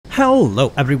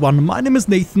Hello everyone, my name is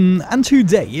Nathan and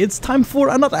today it's time for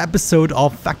another episode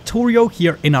of Factorio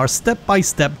here in our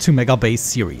step-by-step to Megabase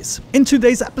series. In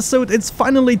today's episode it's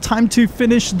finally time to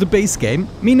finish the base game,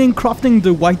 meaning crafting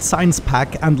the white science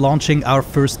pack and launching our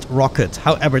first rocket.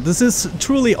 However, this is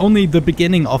truly only the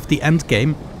beginning of the end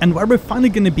game and where we're finally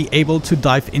going to be able to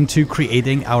dive into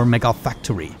creating our mega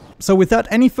factory. So without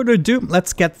any further ado,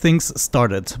 let's get things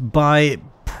started by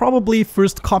probably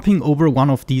first copying over one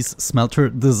of these smelter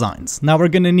designs. Now we're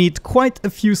gonna need quite a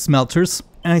few smelters,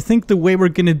 and I think the way we're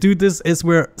gonna do this is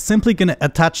we're simply gonna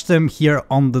attach them here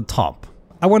on the top.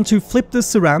 I want to flip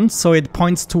this around so it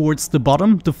points towards the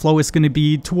bottom. The flow is going to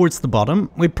be towards the bottom.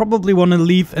 We probably want to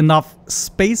leave enough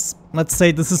space. Let's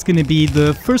say this is going to be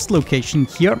the first location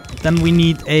here. Then we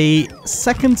need a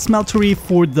second smeltery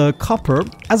for the copper.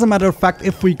 As a matter of fact,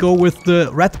 if we go with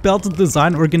the red belt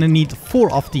design, we're going to need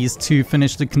 4 of these to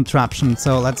finish the contraption.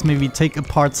 So let's maybe take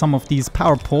apart some of these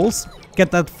power poles. Get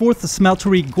that 4th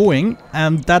smeltery going,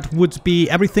 and that would be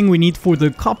everything we need for the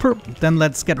copper. Then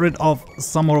let's get rid of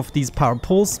some more of these power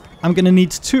poles. I'm gonna need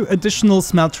 2 additional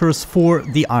smelters for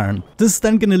the iron. This is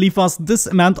then gonna leave us this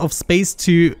amount of space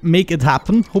to make it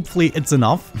happen. Hopefully it's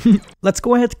enough. Let's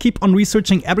go ahead, keep on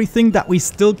researching everything that we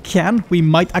still can. We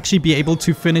might actually be able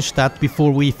to finish that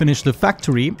before we finish the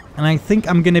factory. And I think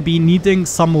I'm gonna be needing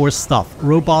some more stuff.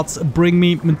 Robots bring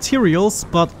me materials,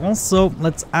 but also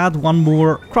let's add one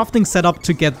more crafting setup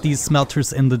to get these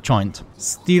smelters in the joint.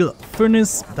 Steel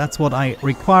furnace, that's what I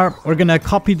require. We're gonna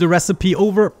copy the recipe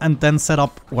over and then set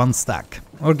up 1 stack.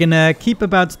 We're gonna keep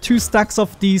about 2 stacks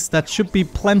of these, that should be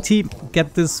plenty.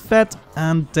 Get this fed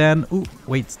and then, oh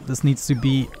wait, this needs to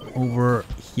be over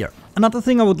here. Another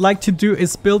thing I would like to do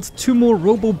is build 2 more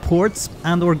robo ports,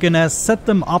 and we're gonna set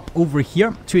them up over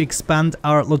here to expand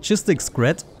our logistics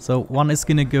grid. So one is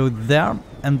gonna go there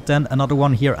and then another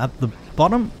one here at the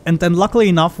bottom. And then luckily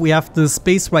enough we have the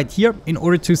space right here in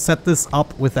order to set this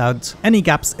up without any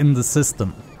gaps in the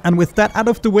system. And with that out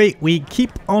of the way, we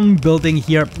keep on building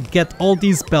here, get all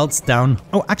these belts down.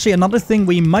 Oh, actually another thing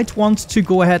we might want to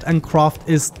go ahead and craft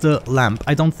is the lamp.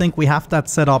 I don't think we have that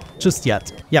set up just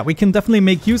yet. Yeah, we can definitely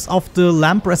make use of the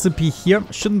lamp recipe here.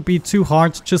 Shouldn't be too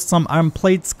hard, just some iron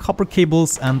plates, copper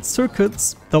cables and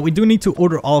circuits. Though we do need to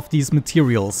order all of these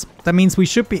materials. That means we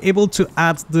should be able to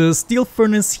add the steel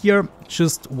furnace here.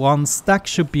 Just 1 stack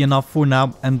should be enough for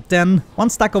now. And then 1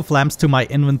 stack of lamps to my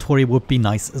inventory would be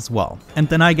nice as well. And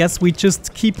then I guess we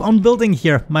just keep on building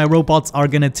here. My robots are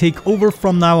gonna take over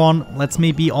from now on. Let's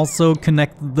maybe also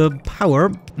connect the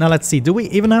power. Now let's see, do we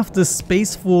even have the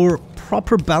space for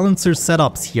proper balancer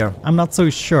setups here? I'm not so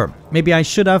sure. Maybe I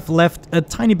should have left a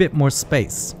tiny bit more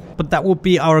space. But that would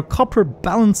be our copper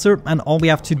balancer, and all we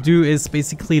have to do is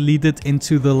basically lead it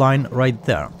into the line right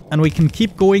there. And we can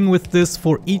keep going with this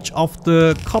for each of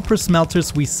the copper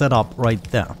smelters we set up right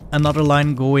there. Another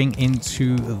line going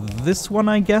into this one,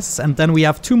 I guess. And then we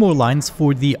have 2 more lines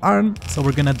for the iron. So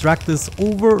we're gonna drag this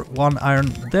over, 1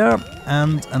 iron there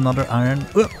and another iron.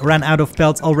 Ran out of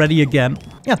belts already again.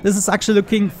 Yeah, this is actually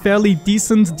looking fairly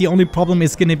decent. The only problem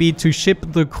is gonna be to ship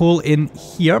the coal in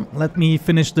here. Let me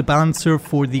finish the balancer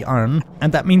for the iron.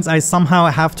 And that means I somehow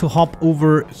have to hop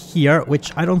over here,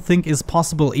 which I don't think is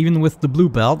possible even with the blue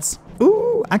belts.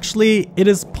 Ooh, actually it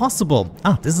is possible.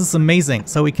 Ah, this is amazing.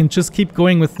 So we can just keep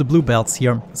going with the blue belts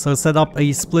here. So set up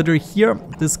a splitter here.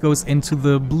 This goes into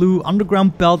the blue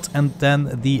underground belt and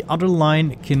then the other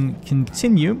line can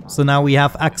continue. So now we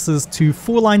have access to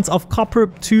 4 lines of copper,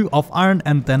 2 of iron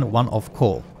and then 1 of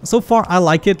coal. So far I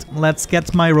like it. Let's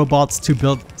get my robots to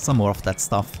build some more of that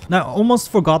stuff. Now I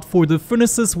almost forgot, for the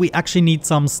furnaces we actually need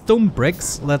some stone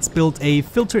bricks. Let's build a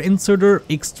filter inserter,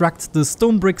 extract the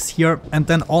stone bricks here, and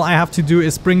then all I have to do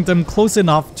is bring them close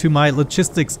enough to my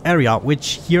logistics area,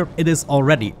 which here it is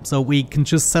already. So we can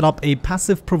just set up a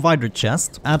passive provider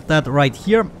chest, add that right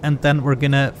here, and then we're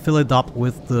gonna fill it up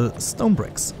with the stone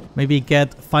bricks. Maybe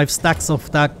get 5 stacks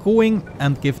of that going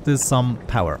and give this some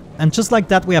power. And just like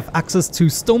that we have access to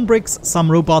stone bricks. Some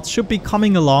robots should be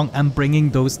coming along and bringing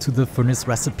those to the furnace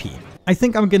recipe. I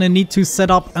think I'm gonna need to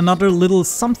set up another little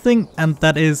something, and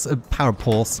that is power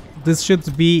poles. This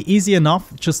should be easy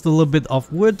enough, just a little bit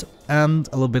of wood and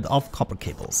a little bit of copper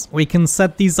cables. We can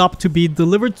set these up to be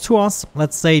delivered to us,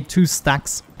 let's say 2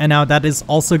 stacks. And now that is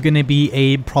also going to be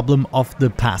a problem of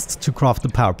the past to craft the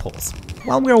power poles.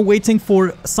 While we are waiting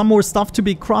for some more stuff to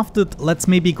be crafted, let's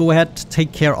maybe go ahead and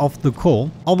take care of the coal.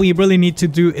 All we really need to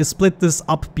do is split this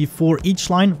up before each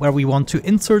line where we want to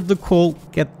insert the coal,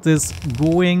 get this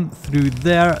going through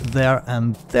there, there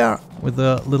and there. with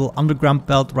a little underground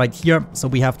belt right here. So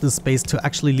we have the space to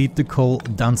actually lead the coal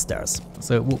downstairs.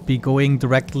 So it will be going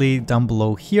directly down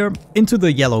below here into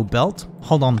the yellow belt.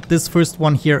 Hold on, this first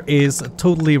one here is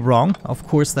totally wrong. Of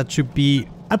course, that should be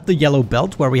at the yellow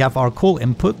belt where we have our coal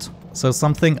input. So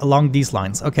something along these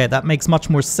lines. Okay, that makes much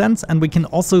more sense, and we can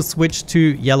also switch to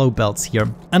yellow belts here.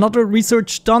 Another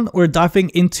research done, we're diving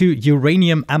into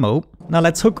uranium ammo. Now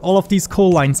let's hook all of these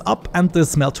coal lines up and the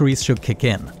smelteries should kick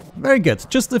in. Very good,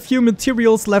 just a few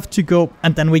materials left to go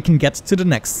and then we can get to the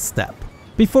next step.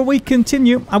 Before we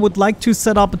continue, I would like to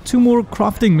set up 2 more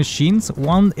crafting machines.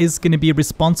 One is going to be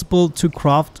responsible to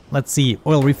craft, let's see,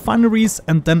 oil refineries,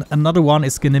 and then another one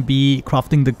is going to be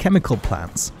crafting the chemical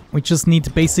plants. We just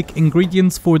need basic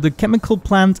ingredients for the chemical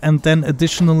plant and then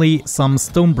additionally some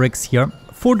stone bricks here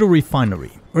for the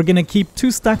refinery. We're going to keep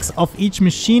 2 stacks of each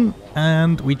machine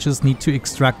and we just need to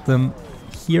extract them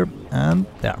here and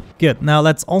there. Good. Now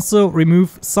let's also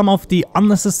remove some of the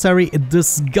unnecessary,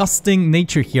 disgusting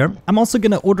nature here. I'm also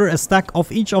gonna order a stack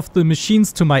of each of the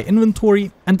machines to my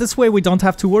inventory, and this way we don't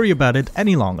have to worry about it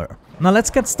any longer. Now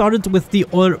let's get started with the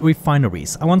oil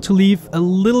refineries. I want to leave a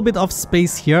little bit of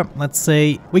space here. Let's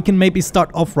say we can maybe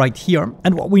start off right here.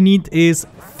 And what we need is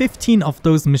 15 of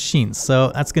those machines.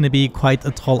 So that's going to be quite a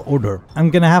tall order.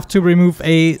 I'm going to have to remove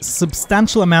a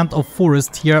substantial amount of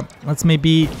forest here. Let's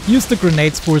maybe use the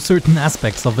grenades for certain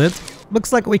aspects of it.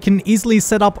 Looks like we can easily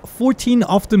set up 14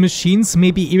 of the machines,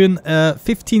 maybe even a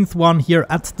 15th one here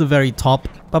at the very top.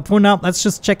 But for now, let's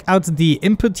just check out the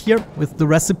input here. With the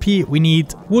recipe, we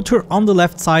need water on the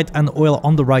left side and oil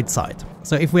on the right side.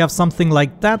 So if we have something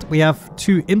like that, we have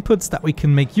 2 inputs that we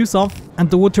can make use of. And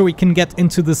the water we can get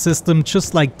into the system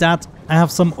just like that. I have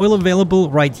some oil available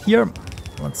right here.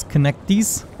 Let's connect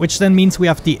these, which then means we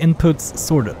have the inputs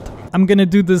sorted. I'm gonna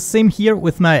do the same here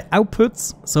with my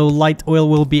outputs. So light oil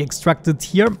will be extracted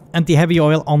here and the heavy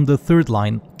oil on the 3rd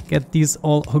line. Get these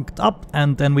all hooked up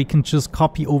and then we can just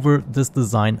copy over this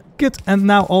design. Good, and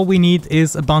now all we need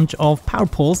is a bunch of power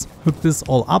poles. Hook this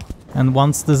all up, and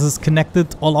once this is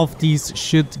connected, all of these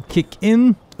should kick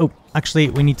in. Oh, actually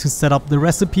we need to set up the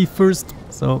recipe first.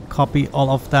 So copy all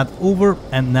of that over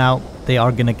and now they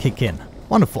are gonna kick in.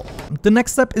 Wonderful. The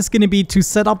next step is going to be to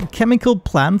set up chemical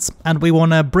plants, and we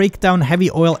want to break down heavy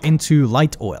oil into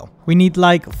light oil. We need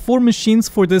like 4 machines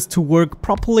for this to work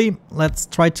properly. Let's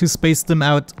try to space them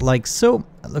out like so.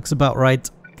 That looks about right.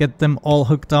 Get them all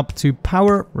hooked up to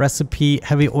power, recipe,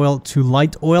 heavy oil to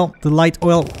light oil. The light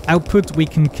oil output we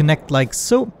can connect like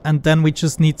so, and then we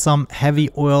just need some heavy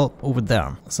oil over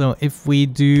there. So if we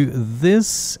do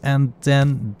this and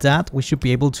then that, we should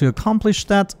be able to accomplish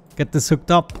that. Get this hooked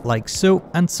up like so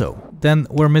and so. Then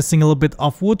we're missing a little bit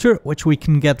of water, which we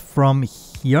can get from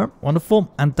here.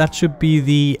 Wonderful. And that should be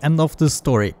the end of the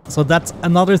story. So that's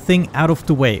another thing out of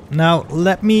the way. Now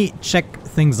let me check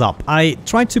things up. I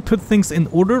tried to put things in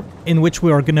order in which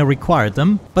we are going to require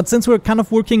them, but since we're kind of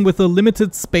working with a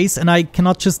limited space and I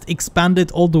cannot just expand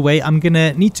it all the way, I'm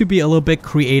gonna need to be a little bit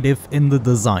creative in the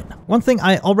design. One thing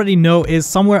I already know is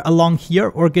somewhere along here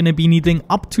we're gonna be needing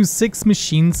up to 6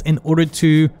 machines in order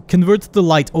to convert the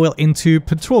light oil into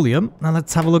petroleum. Now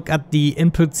let's have a look at the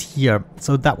inputs here.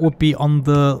 So that would be on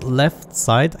the left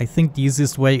side. I think the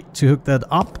easiest way to hook that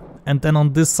up. And then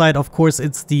on this side, of course,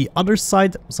 it's the other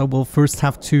side. So we'll first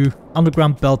have to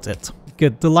underground belt it.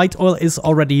 Good. The light oil is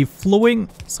already flowing.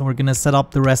 So we're going to set up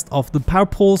the rest of the power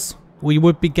poles. We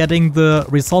would be getting the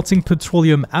resulting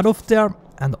petroleum out of there.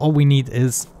 And all we need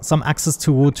is some access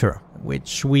to water,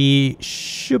 which we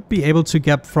should be able to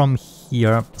get from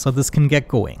here. So this can get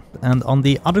going. And on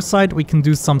the other side, we can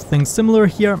do something similar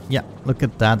here. Yeah, look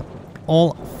at that.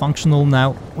 All functional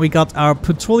now. We got our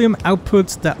petroleum output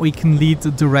that we can lead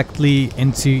directly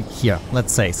into here,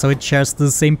 let's say. So it shares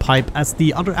the same pipe as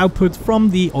the other output from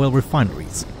the oil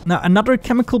refineries. Now another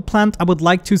chemical plant I would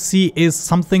like to see is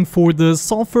something for the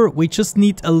sulfur. We just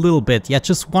need a little bit. Yeah,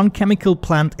 just 1 chemical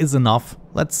plant is enough.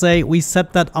 Let's say we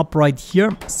set that up right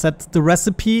here, set the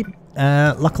recipe.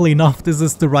 Luckily enough, this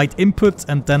is the right input,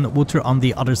 and then water on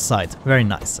the other side. Very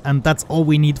nice. And that's all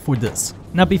we need for this.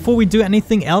 Now, before we do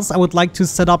anything else, I would like to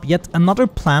set up yet another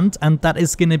plant, and that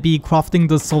is going to be crafting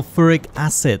the sulfuric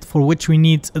acid, for which we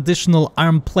need additional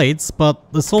iron plates,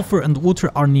 but the sulfur and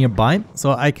water are nearby,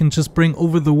 so I can just bring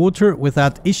over the water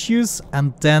without issues,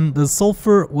 and then the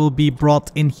sulfur will be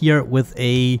brought in here with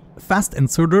a fast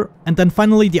inserter, and then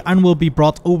finally the iron will be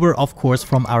brought over, of course,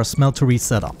 from our smeltery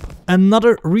setup.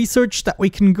 Another research that we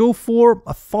can go for,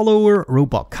 a follower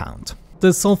robot count. The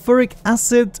sulfuric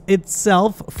acid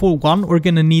itself, for one, we're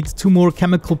gonna need 2 more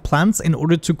chemical plants in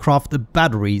order to craft the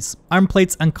batteries. Iron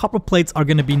plates and copper plates are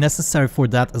gonna be necessary for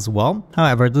that as well.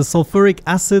 However, the sulfuric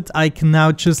acid I can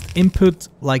now just input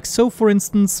like so, for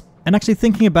instance. And actually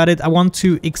thinking about it, I want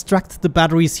to extract the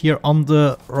batteries here on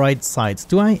the right side.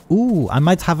 Do I? Ooh, I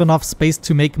might have enough space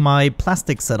to make my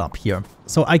plastic setup here.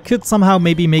 So I could somehow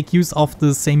maybe make use of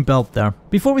the same belt there.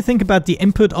 Before we think about the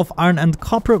input of iron and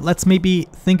copper, let's maybe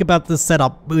think about the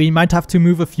setup. We might have to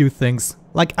move a few things.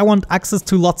 Like I want access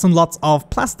to lots and lots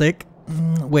of plastic.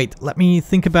 Wait, let me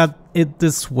think about it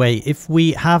this way. If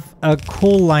we have a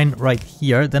coal line right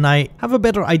here, then I have a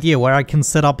better idea where I can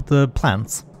set up the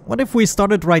plants. What if we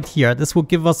started right here? This will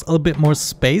give us a little bit more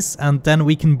space, and then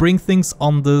we can bring things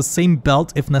on the same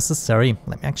belt if necessary.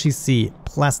 Let me actually see.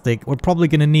 Plastic. We're probably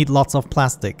gonna need lots of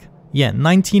plastic. Yeah,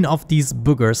 19 of these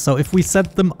boogers. So if we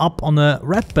set them up on a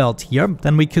red belt here,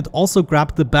 then we could also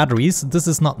grab the batteries. This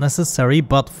is not necessary,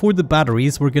 but for the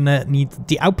batteries, we're gonna need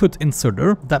the output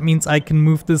inserter. That means I can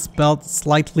move this belt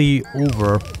slightly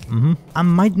over. I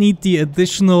might need the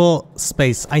additional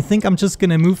space. I think I'm just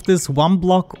gonna move this 1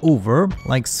 block over,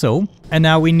 like so. And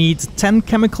now we need 10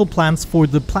 chemical plants for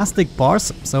the plastic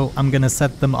bars, so I'm gonna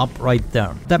set them up right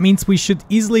there. That means we should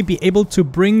easily be able to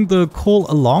bring the coal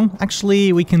along.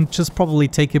 Actually, we can just probably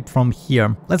take it from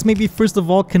here. Let's maybe first of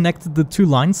all connect the 2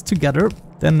 lines together.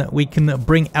 Then we can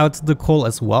bring out the coal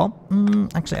as well.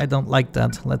 Actually, I don't like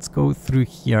that. Let's go through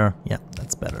here. Yeah,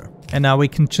 that's better. And now we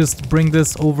can just bring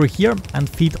this over here and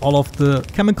feed all of the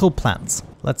chemical plants.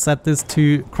 Let's set this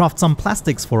to craft some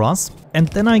plastics for us. And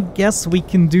then I guess we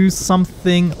can do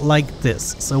something like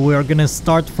this. So we're gonna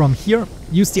start from here,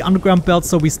 use the underground belt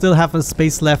so we still have a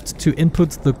space left to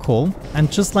input the coal.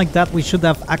 And just like that, we should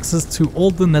have access to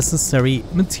all the necessary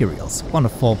materials.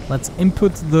 Wonderful. Let's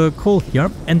input the coal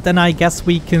here. And then I guess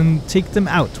we can take them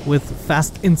out with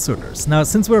fast inserters. Now,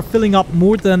 since we're filling up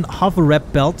more than half a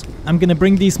red belt, I'm gonna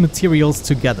bring these materials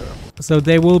together. So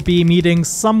they will be meeting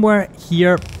somewhere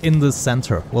here in the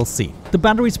center. We'll see. The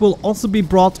batteries will also be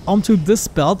brought onto this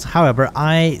belt. However,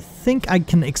 I think I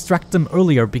can extract them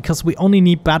earlier because we only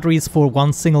need batteries for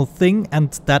one single thing,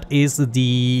 and that is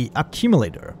the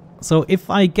accumulator. So if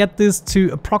I get this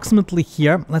to approximately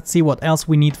here, let's see what else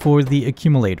we need for the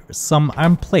accumulators. Some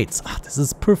iron plates. This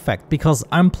is perfect because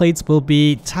iron plates will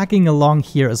be tagging along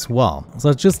here as well.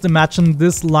 So just imagine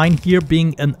this line here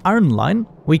being an iron line.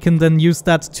 We can then use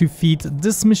that to feed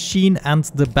this machine and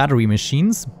the battery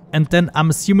machines. And then I'm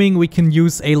assuming we can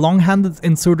use a long-handed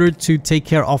inserter to take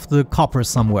care of the copper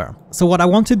somewhere. So what I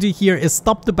want to do here is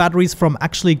stop the batteries from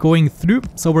actually going through.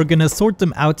 So we're gonna sort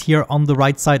them out here on the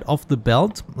right side of the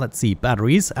belt. Let's see,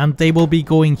 batteries, and they will be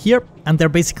going here, and they're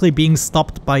basically being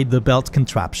stopped by the belt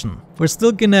contraption. We're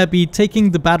still gonna be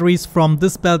taking the batteries from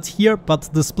this belt here, but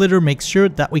the splitter makes sure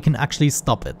that we can actually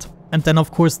stop it. And then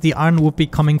of course the iron would be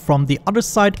coming from the other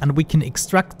side, and we can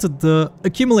extract the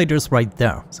accumulators right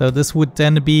there. So this would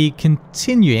then be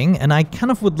continuing, and I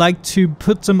kind of would like to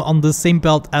put them on the same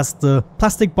belt as the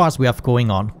plastic bars we have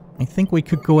going on. I think we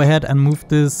could go ahead and move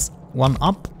this one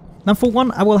up. Now for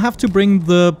one, I will have to bring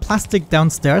the plastic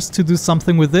downstairs to do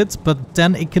something with it, but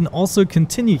then it can also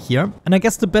continue here. And I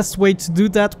guess the best way to do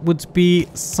that would be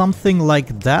something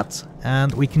like that.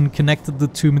 And we can connect the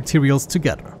 2 materials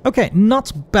together. Okay,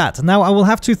 not bad. Now I will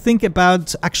have to think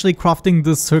about actually crafting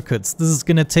the circuits. This is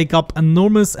gonna take up an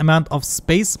enormous amount of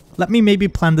space. Let me maybe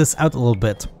plan this out a little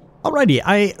bit. Alrighty,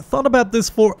 I thought about this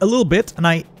for a little bit, and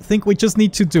I think we just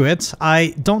need to do it.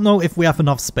 I don't know if we have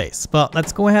enough space, but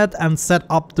let's go ahead and set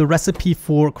up the recipe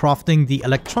for crafting the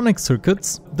electronic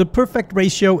circuits. The perfect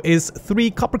ratio is 3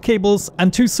 copper cables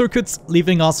and 2 circuits,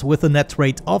 leaving us with a net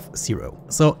rate of 0.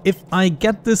 So if I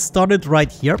get this started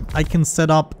right here, I can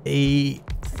set up a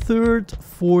 3rd,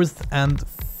 4th, and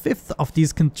 5th of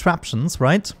these contraptions,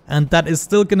 right? And that is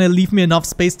still gonna leave me enough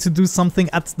space to do something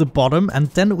at the bottom, and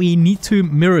then we need to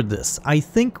mirror this. I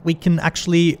think we can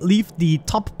actually leave the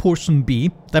top portion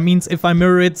be. That means if I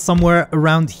mirror it somewhere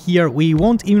around here, we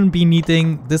won't even be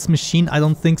needing this machine. I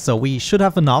don't think so. We should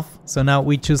have enough. So now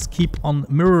we just keep on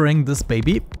mirroring this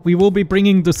baby. We will be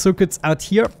bringing the circuits out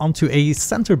here onto a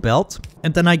center belt.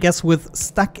 And then I guess with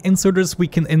stack inserters, we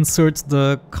can insert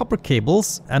the copper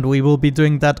cables, and we will be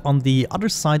doing that on the other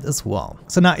side as well.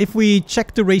 So now if we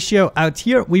check the ratio out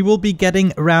here, we will be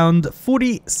getting around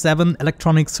 47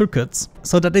 electronic circuits.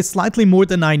 So that is slightly more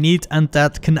than I need, and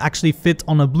that can actually fit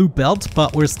on a blue belt,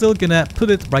 but we're still gonna put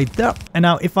it right there. And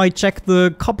now if I check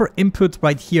the copper input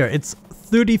right here, it's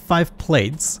 35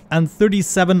 plates and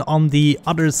 37 on the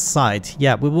other side.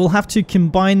 Yeah, we will have to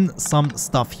combine some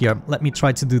stuff here. Let me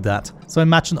try to do that. So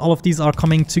imagine all of these are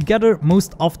coming together.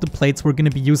 Most of the plates we're going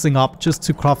to be using up just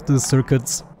to craft the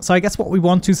circuits. So I guess what we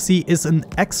want to see is an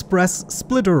express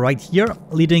splitter right here,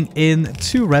 leading in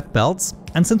 2 red belts.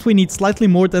 And since we need slightly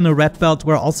more than a red belt,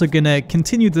 we're also going to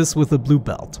continue this with a blue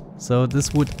belt. So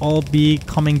this would all be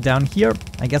coming down here.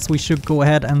 I guess we should go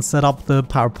ahead and set up the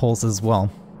power poles as well.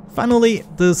 Finally,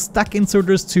 the stack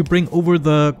inserters to bring over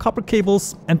the copper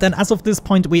cables, and then as of this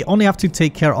point we only have to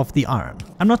take care of the iron.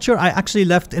 I'm not sure I actually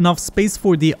left enough space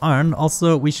for the iron.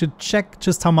 Also, we should check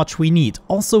just how much we need.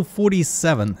 Also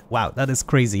 47. Wow, that is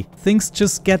crazy. Things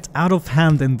just get out of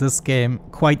hand in this game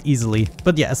quite easily.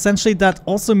 But yeah, essentially that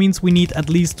also means we need at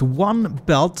least 1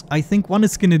 belt. I think 1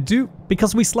 is gonna do,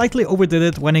 because we slightly overdid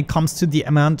it when it comes to the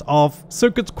amount of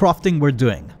circuit crafting we're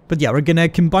doing. But yeah, we're gonna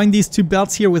combine these 2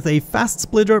 belts here with a fast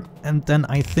splitter, and then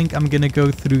I think I'm gonna go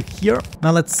through here.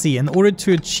 Now let's see, in order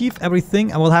to achieve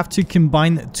everything, I will have to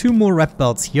combine 2 more red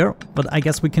belts here, but I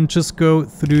guess we can just go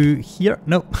through here.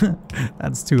 No,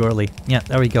 that's too early. Yeah,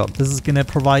 there we go. This is gonna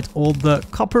provide all the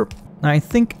copper. Now I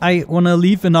think I wanna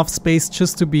leave enough space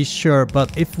just to be sure,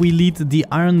 but if we lead the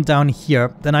iron down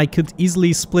here, then I could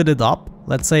easily split it up.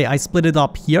 Let's say I split it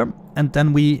up here, and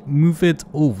then we move it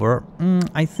over.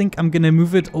 I think I'm gonna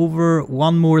move it over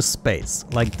 1 more space,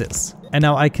 like this. And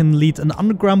now I can lead an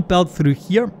underground belt through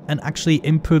here and actually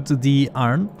input the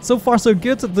iron. So far so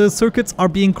good, the circuits are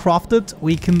being crafted.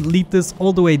 We can lead this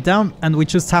all the way down, and we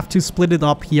just have to split it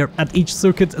up here at each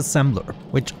circuit assembler,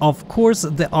 which of course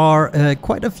there are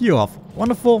quite a few of.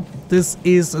 Wonderful, this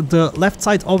is the left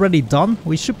side already done.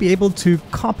 We should be able to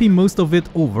copy most of it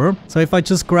over. So if I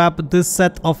just grab this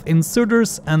set of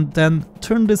inserters and then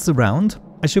turn this around,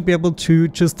 I should be able to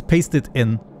just paste it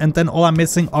in. And then all I'm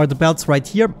missing are the belts right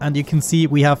here, and you can see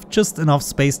we have just enough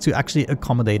space to actually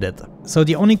accommodate it. So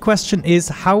the only question is,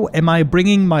 how am I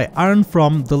bringing my iron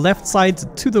from the left side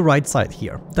to the right side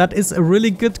here? That is a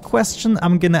really good question.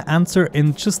 I'm gonna answer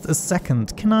in just a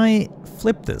second. Can I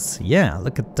flip this? Yeah,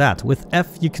 look at that. With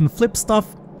F you can flip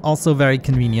stuff. Also very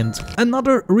convenient.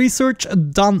 Another research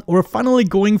done. We're finally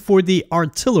going for the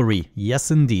artillery. Yes,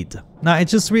 indeed. Now, I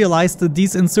just realized that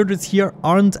these inserters here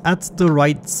aren't at the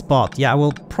right spot. Yeah, I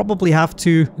will probably have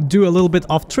to do a little bit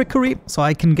of trickery so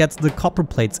I can get the copper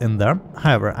plates in there.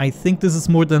 However, I think this is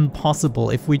more than possible.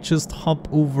 If we just hop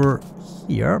over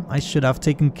here, I should have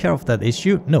taken care of that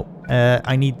issue. No,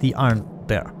 I need the iron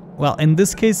there. Well, in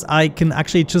this case, I can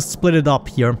actually just split it up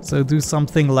here. So do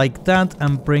something like that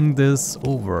and bring this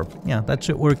over. Yeah, that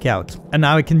should work out. And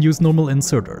now I can use normal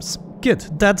inserters. Good.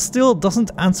 That still doesn't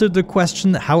answer the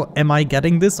question, how am I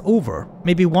getting this over?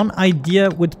 Maybe one idea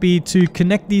would be to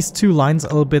connect these 2 lines a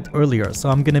little bit earlier. So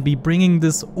I'm going to be bringing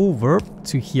this over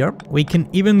to here. We can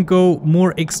even go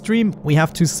more extreme. We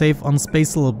have to save on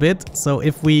space a little bit. So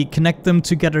if we connect them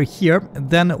together here,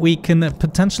 then we can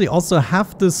potentially also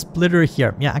have the splitter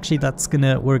here. Yeah, actually that's going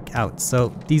to work out.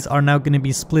 So these are now going to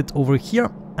be split over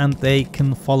here, and they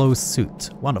can follow suit.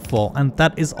 Wonderful. And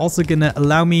that is also gonna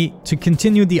allow me to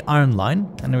continue the iron line,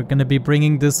 and we're gonna be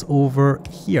bringing this over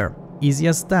here. Easy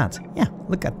as that. Yeah,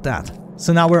 look at that.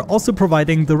 So now we're also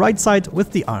providing the right side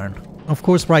with the iron. Of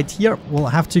course, right here, we'll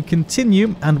have to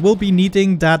continue, and we'll be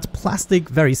needing that plastic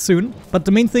very soon. But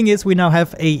the main thing is we now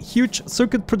have a huge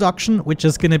circuit production, which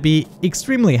is going to be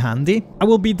extremely handy. I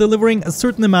will be delivering a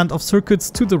certain amount of circuits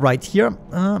to the right here.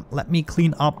 Let me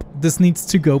clean up. This needs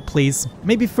to go, please.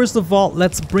 Maybe first of all,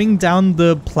 let's bring down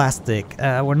the plastic.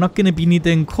 We're not going to be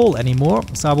needing coal anymore,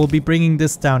 so I will be bringing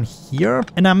this down here.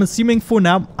 And I'm assuming for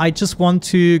now, I just want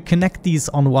to connect these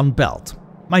on 1 belt.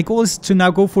 My goal is to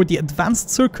now go for the advanced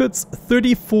circuits,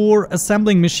 34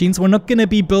 assembling machines. We're not going to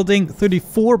be building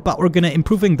 34, but we're going to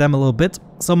improving them a little bit.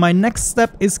 So my next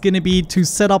step is going to be to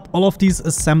set up all of these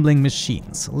assembling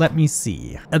machines. Let me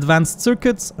see. Advanced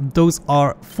circuits, those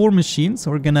are 4 machines.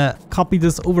 So we're going to copy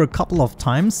this over a couple of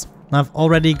times. I've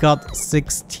already got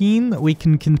 16. We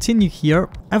can continue here.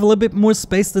 I have a little bit more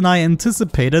space than I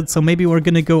anticipated, so maybe we're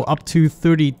going to go up to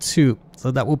 32. So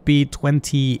that would be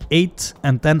 28,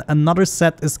 and then another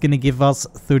set is going to give us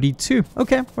 32.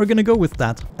 Okay, we're going to go with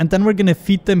that. And then we're going to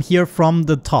feed them here from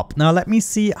the top. Now let me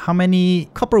see how many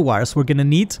copper wires we're going to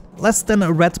need. Less than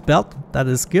a red belt, that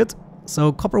is good.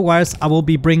 So copper wires I will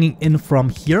be bringing in from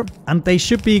here, and they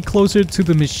should be closer to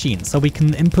the machine, so we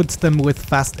can input them with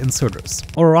fast inserters.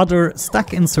 Or rather, stack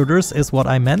inserters is what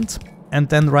I meant. and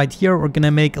then right here we're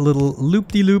gonna make a little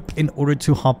loop-de-loop in order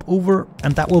to hop over,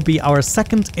 and that will be our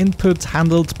second input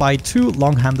handled by 2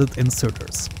 long-handed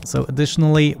inserters. So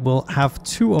additionally we'll have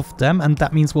 2 of them, and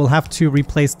that means we'll have to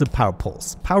replace the power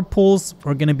poles. Power poles,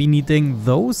 we're gonna be needing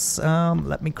those.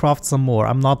 Let me craft some more.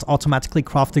 I'm not automatically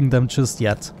crafting them just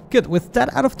yet. Good, with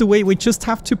that out of the way, we just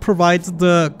have to provide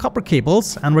the copper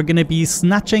cables, and we're gonna be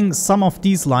snatching some of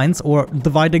these lines, or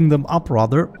dividing them up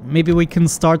rather. Maybe we can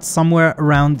start somewhere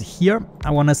around here.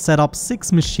 I want to set up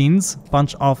 6 machines,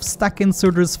 bunch of stack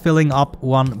inserters filling up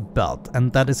 1 belt,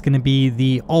 and that is gonna be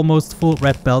the almost full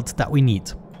red belt that we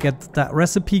need. Get that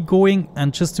recipe going,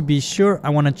 and just to be sure,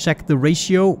 I want to check the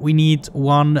ratio. We need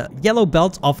 1 yellow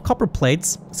belt of copper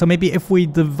plates, so maybe if we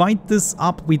divide this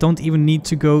up, we don't even need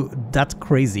to go that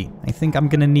crazy. I think I'm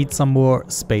gonna need some more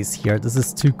space here. This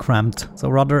is too cramped, so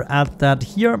rather add that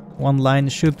here. 1 line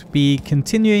should be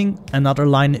continuing, another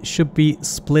line should be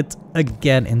split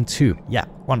again in 2. Yeah,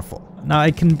 wonderful. Now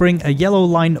I can bring a yellow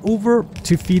line over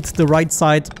to feed the right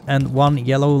side, and 1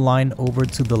 yellow line over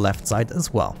to the left side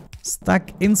as well.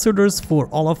 Stack inserters for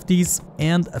all of these,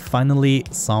 and finally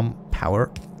some power.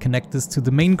 Connect this to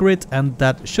the main grid, and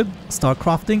that should start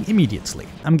crafting immediately.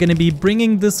 I'm gonna be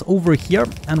bringing this over here,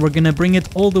 and we're gonna bring it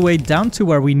all the way down to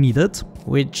where we need it,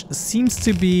 which seems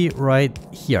to be right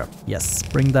here. Yes,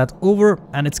 bring that over,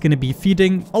 and it's gonna be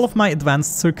feeding all of my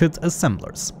advanced circuit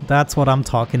assemblers. That's what I'm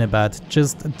talking about.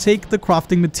 Just take the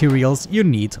crafting materials you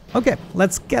need. Okay,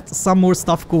 let's get some more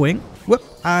stuff going. Whoop,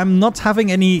 I'm not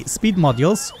having any speed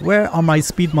modules. Where are my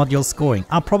speed modules going?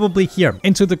 Probably here,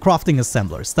 into the crafting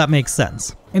assemblers. That makes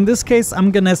sense. In this case,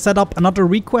 I'm gonna set up another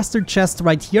requester chest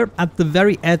right here at the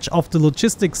very edge of the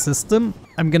logistics system.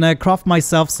 I'm gonna craft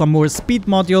myself some more speed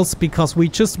modules because we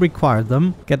just require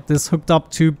them. Get this hooked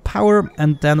up to power,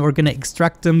 and then we're gonna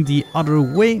extract them the other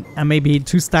way, and maybe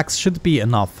 2 stacks should be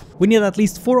enough. We need at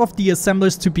least 4 of the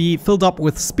assemblers to be filled up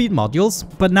with speed modules.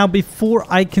 But now before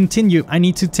I continue, I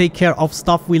need to take care of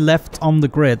stuff we left on the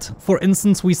grid. For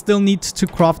instance, we still need to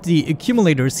craft the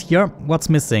accumulators here. What's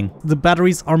missing? The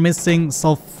batteries are missing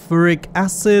sulfuric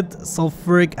acid.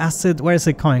 Sulfuric acid, where is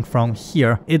it coming from?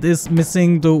 Here. It is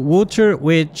missing the water,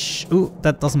 which... Ooh,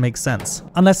 that doesn't make sense.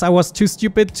 Unless I was too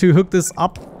stupid to hook this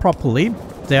up properly.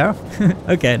 There.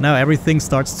 Okay, now everything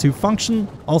starts to function.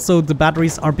 Also, the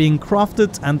batteries are being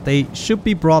crafted, and they should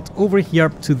be brought over here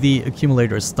to the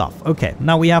accumulator stuff. Okay,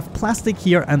 now we have plastic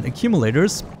here and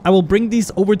accumulators. I will bring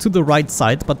these over to the right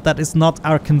side, but that is not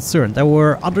our concern. There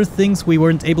were other things we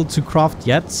weren't able to craft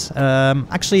yet.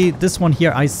 Actually, this one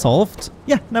here I solved.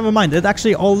 Yeah, never mind. It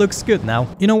actually all looks good now.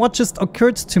 You know what just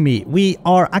occurred to me? We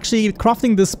are actually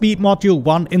crafting the speed module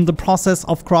 1 in the process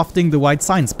of crafting the white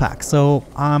science pack. So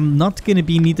I'm not gonna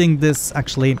be needing this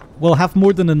actually. We'll have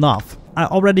more than enough. I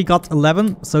already got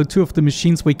 11, so 2 of the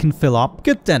machines we can fill up.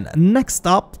 Good then. Next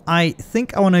up, I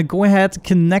think I want to go ahead,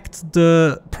 connect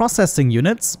the processing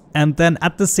units, and then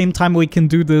at the same time we can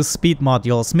do the speed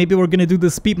modules. Maybe we're going to do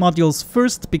the speed modules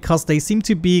first because they seem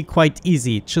to be quite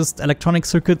easy. Just electronic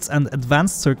circuits and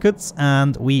advanced circuits,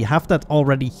 and we have that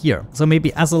already here. So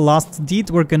maybe as a last deed,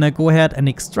 we're going to go ahead and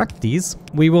extract these.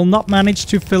 We will not manage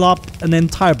to fill up an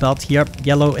entire belt here.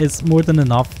 Yellow is more than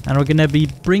enough, and we're going to be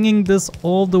bringing this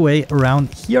all the way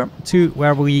around here to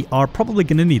where we are probably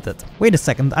going to need it. Wait a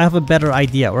second, I have a better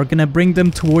idea. We're going to bring them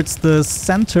towards the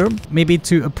center, maybe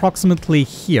to approximately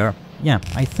here. Yeah,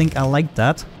 I think I like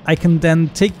that. I can then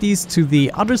take these to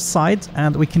the other side,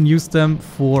 and we can use them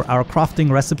for our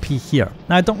crafting recipe here.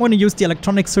 Now, I don't want to use the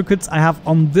electronic circuits I have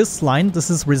on this line.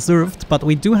 This is reserved, but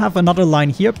we do have another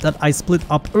line here that I split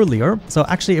up earlier. So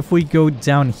actually, if we go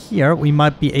down here, we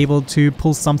might be able to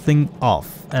pull something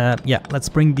off. Yeah, let's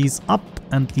bring these up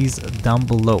and these down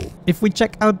below. If we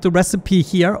check out the recipe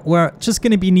here, we're just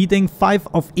going to be needing 5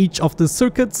 of each of the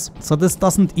circuits. So this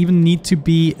doesn't even need to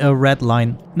be a red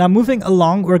line. Now, moving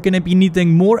along, we're going to be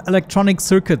needing more electronic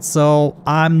circuits. So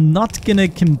I'm not going to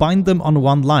combine them on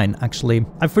one line, actually.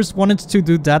 I first wanted to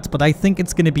do that, but I think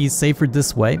it's going to be safer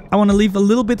this way. I want to leave a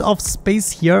little bit of space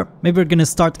here. Maybe we're going to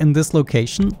start in this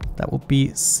location. That would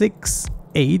be 6,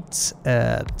 8,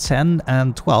 10,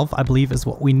 and 12, I believe is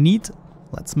what we need.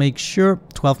 Let's make sure.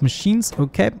 12 machines.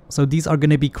 Okay, so these are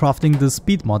going to be crafting the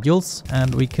speed modules,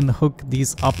 and we can hook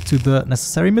these up to the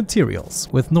necessary materials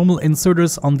with normal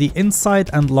inserters on the inside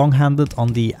and long-handed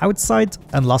on the outside.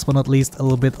 And last but not least, a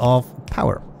little bit of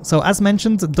power. So as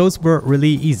mentioned, those were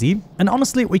really easy. And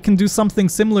honestly, we can do something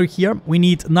similar here. We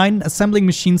need 9 assembling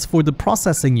machines for the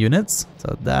processing units.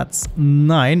 So that's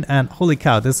 9. And holy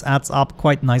cow, this adds up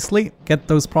quite nicely. Get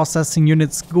those processing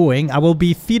units going. I will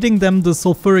be feeding them the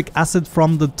sulfuric acid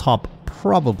from the top.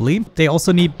 probably. They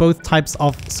also need both types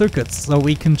of circuits, so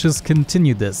we can just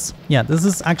continue this. Yeah, this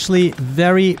is actually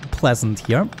very pleasant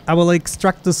here. I will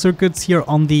extract the circuits here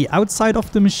on the outside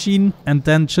of the machine, and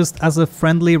then just as a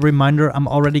friendly reminder, I'm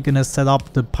already gonna set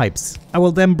up the pipes. I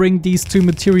will then bring these two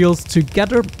materials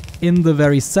together in the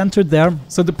very center there,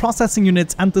 so the processing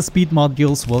units and the speed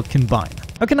modules will combine.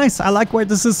 Okay, nice. I like where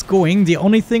this is going. The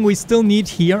only thing we still need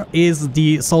here is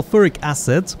the sulfuric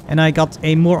acid, and I got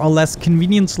a more or less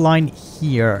convenient line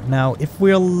here. Now, if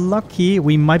we're lucky,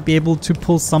 we might be able to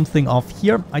pull something off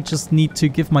here. I just need to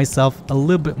give myself a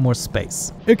little bit more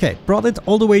space. Okay, brought it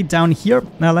all the way down here.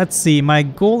 Now, let's see. My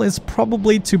goal is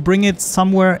probably to bring it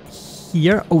somewhere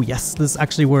here. Oh yes, this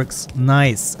actually works.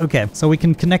 Nice. Okay, so we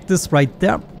can connect this right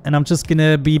there, and I'm just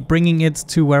gonna be bringing it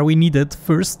to where we need it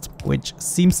first, which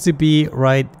seems to be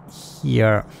right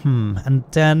here. And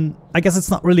then I guess it's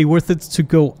not really worth it to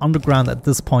go underground at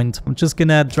this point. I'm just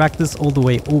gonna drag this all the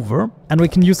way over, and we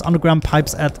can use underground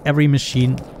pipes at every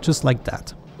machine just like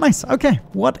that. Nice. Okay,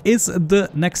 what is the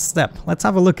next step? Let's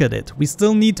have a look at it. We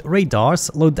still need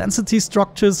radars, low density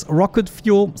structures, rocket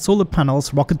fuel, solar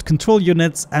panels, rocket control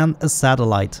units, and a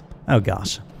satellite. Oh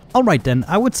gosh. Alright then,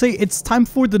 I would say it's time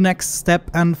for the next step,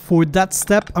 and for that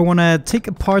step I want to take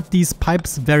apart these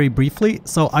pipes very briefly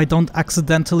so I don't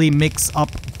accidentally mix up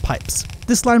pipes.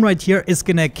 This line right here is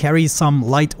gonna carry some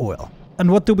light oil. And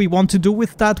what do we want to do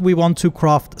with that? We want to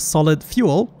craft solid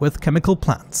fuel with chemical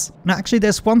plants. Now actually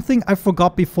there's one thing I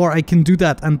forgot before I can do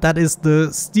that, and that is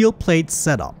the steel plate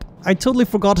setup. I totally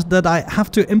forgot that I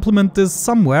have to implement this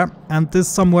somewhere, and this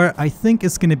somewhere I think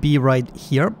is going to be right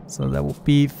here. So that will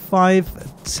be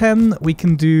 5, 10, we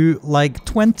can do like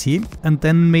 20, and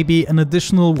then maybe an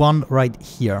additional one right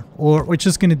here. Or we're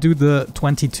just going to do the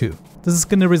 22. This is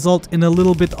going to result in a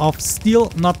little bit of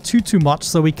steel, not too much,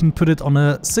 so we can put it on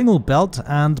a single belt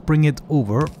and bring it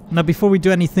over. Now before we do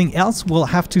anything else, we'll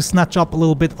have to snatch up a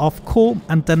little bit of coal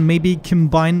and then maybe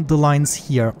combine the lines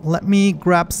here. Let me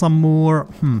grab some more,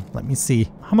 let me see.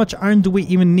 How much iron do we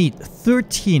even need?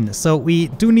 13, so we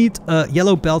do need a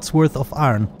yellow belt's worth of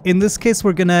iron. In this case,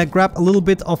 we're gonna grab a little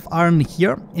bit of iron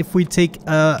here. If we take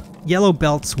a yellow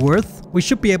belt's worth, we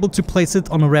should be able to place it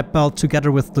on a red belt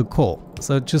together with the coal.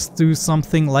 So just do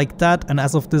something like that, and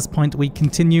as of this point we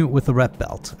continue with the red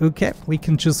belt. Okay, we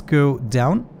can just go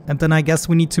down, and then I guess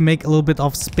we need to make a little bit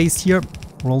of space here.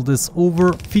 Roll this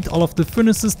over, feed all of the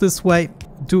furnaces this way,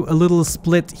 do a little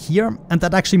split here, and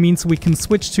that actually means we can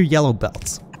switch to yellow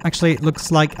belts. Actually, it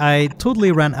looks like I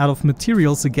totally ran out of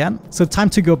materials again, so time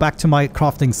to go back to my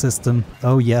crafting system.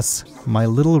 Oh yes, my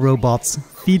little robots,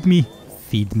 feed me,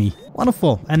 feed me.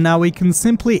 Wonderful, and now we can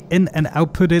simply in and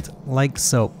output it like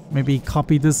so. Maybe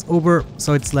copy this over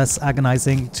so it's less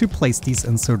agonizing to place these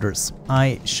inserters.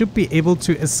 I should be able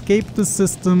to escape the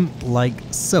system like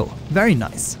so. Very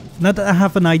nice. Now that I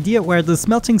have an idea where the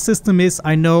smelting system is,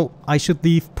 I know I should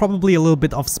leave probably a little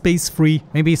bit of space free.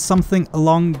 Maybe something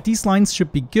along these lines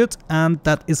should be good, and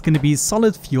that is going to be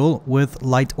solid fuel with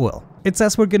light oil. It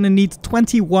says we're gonna need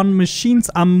 21 machines.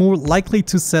 I'm more likely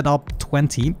to set up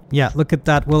 20. Yeah, look at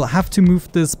that. We'll have to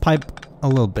move this pipe a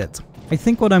little bit. I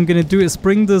think what I'm gonna do is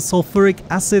bring the sulfuric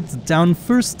acid down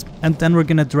first, and then we're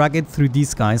gonna drag it through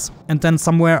these guys. And then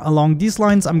somewhere along these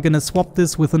lines, I'm gonna swap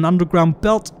this with an underground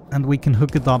belt, and we can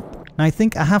hook it up. Now I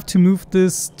think I have to move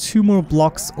this 2 more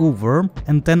blocks over,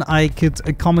 and then I could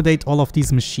accommodate all of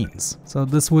these machines. So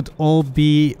this would all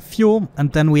be fuel,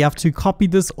 and then we have to copy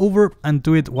this over and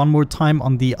do it one more time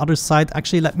on the other side.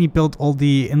 Actually, let me build all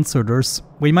the inserters.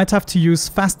 We might have to use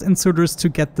fast inserters to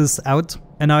get this out.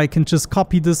 And now I can just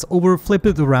copy this over, flip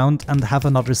it around, and have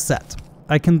another set.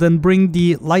 I can then bring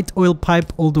the light oil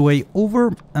pipe all the way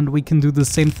over, and we can do the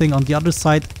same thing on the other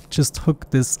side. Just hook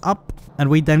this up, and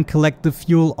we then collect the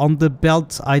fuel on the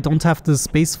belt I don't have the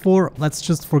space for. Let's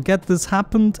just forget this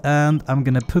happened, and I'm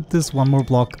gonna put this 1 more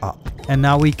block up. And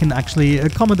now we can actually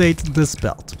accommodate this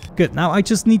belt. Good, now I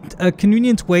just need a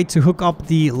convenient way to hook up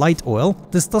the light oil.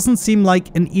 This doesn't seem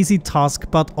like an easy task,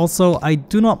 but also I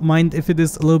do not mind if it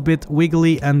is a little bit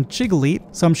wiggly and jiggly,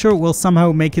 so I'm sure we'll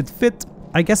somehow make it fit.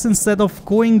 I guess instead of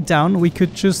going down, we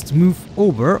could just move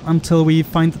over until we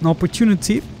find an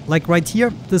opportunity. Like right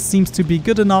here, this seems to be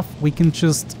good enough. We can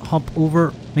just hop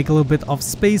over, make a little bit of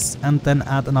space, and then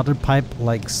add another pipe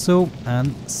like so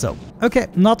and so. Okay,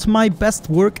 not my best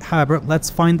work, however, let's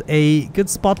find a good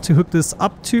spot to hook this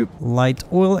up to. Light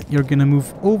oil, you're gonna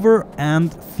move over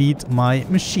and feed my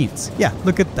machines. Yeah,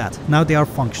 look at that, now they are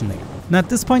functioning. Now at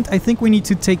this point I think we need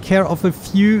to take care of a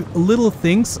few little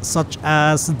things such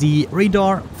as the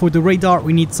radar. For the radar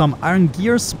we need some iron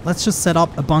gears. Let's just set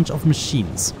up a bunch of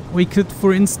machines. We could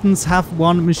for instance have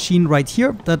one machine right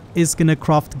here that is gonna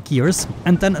craft gears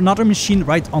and then another machine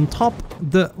right on top.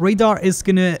 The radar is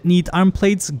gonna need iron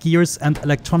plates, gears and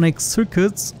electronic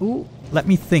circuits. Ooh. Let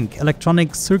me think.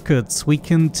 Electronic circuits, we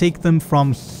can take them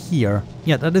from here.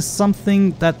 Yeah, that is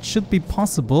something that should be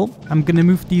possible. I'm gonna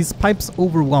move these pipes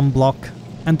over one block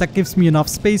and that gives me enough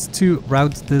space to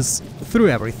route this through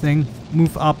everything.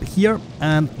 Move up here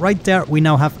and right there we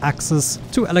now have access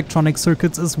to electronic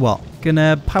circuits as well.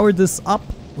 Gonna power this up.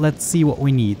 Let's see what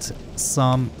we need.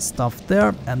 Some stuff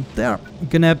there and there.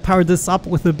 Gonna power this up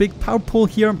with a big power pole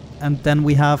here and then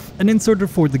we have an inserter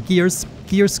for the gears.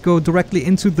 Gears go directly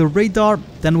into the radar,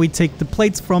 then we take the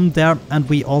plates from there and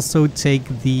we also take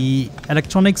the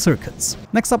electronic circuits.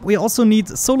 Next up we also need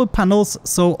solar panels,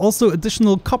 so also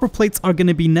additional copper plates are going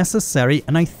to be necessary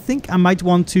and I think I might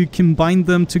want to combine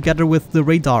them together with the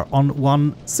radar on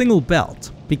one single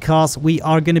belt because we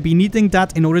are going to be needing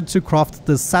that in order to craft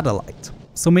the satellite.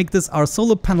 So make this our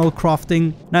solar panel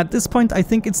crafting. Now at this point I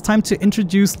think it's time to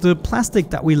introduce the plastic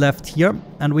that we left here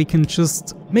and we can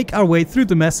just make our way through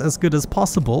the mess as good as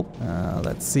possible.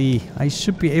 Let's see, I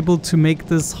should be able to make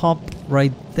this hop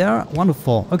right there.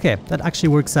 Wonderful. Okay, that actually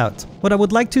works out. What I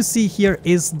would like to see here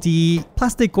is the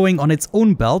plastic going on its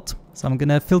own belt. So I'm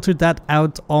gonna filter that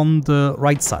out on the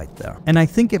right side there. And I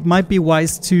think it might be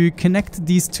wise to connect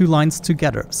these two lines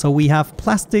together. So we have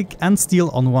plastic and steel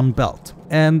on one belt.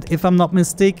 And if I'm not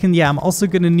mistaken, yeah, I'm also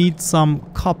gonna need some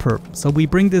copper. So we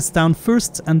bring this down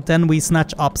first and then we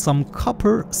snatch up some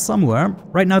copper somewhere.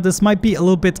 Right now this might be a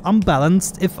little bit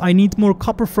unbalanced. If I need more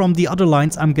copper from the other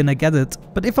lines, I'm gonna get it.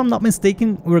 But if I'm not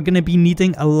mistaken, we're gonna be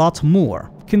needing a lot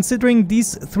more. Considering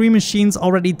these three machines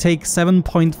already take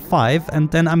 7.5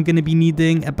 and then I'm gonna be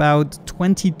needing about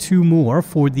 22 more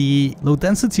for the low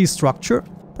density structure.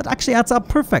 That actually adds up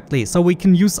perfectly, so we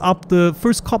can use up the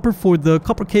first copper for the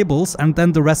copper cables and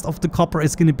then the rest of the copper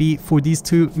is going to be for these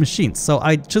two machines. So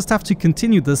I just have to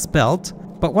continue this belt,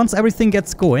 but once everything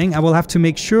gets going I will have to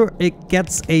make sure it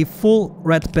gets a full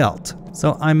red belt.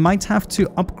 So I might have to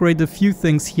upgrade a few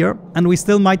things here and we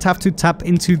still might have to tap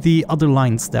into the other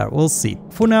lines there. We'll see.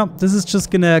 For now, this is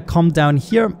just gonna come down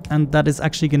here and that is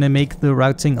actually gonna make the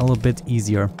routing a little bit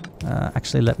easier.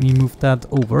 Actually, let me move that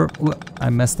over. Ooh, I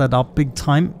messed that up big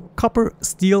time. Copper,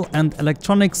 steel and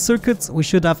electronic circuits. We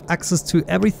should have access to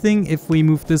everything if we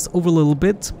move this over a little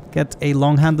bit. Get a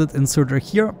long-handed inserter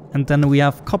here and then we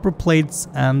have copper plates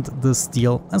and the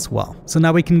steel as well. So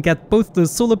now we can get both the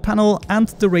solar panel and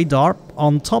the radar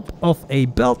on top of a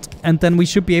belt and then we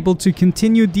should be able to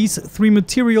continue these three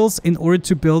materials in order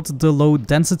to build the low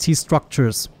density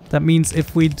structures. That means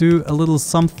if we do a little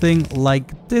something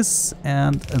like this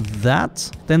and that,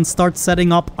 then start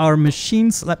setting up our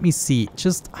machines. Let me see,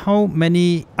 just how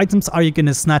many items are you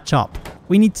gonna snatch up?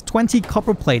 We need 20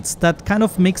 copper plates. That kind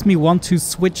of makes me want to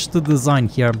switch the design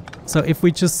here. So if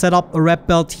we just set up a red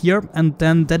belt here and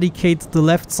then dedicate the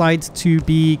left side to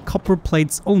be copper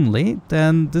plates only,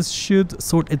 then this should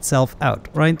sort itself out,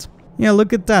 right? Yeah,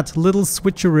 look at that little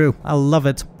switcheroo. I love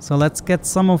it. So let's get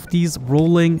some of these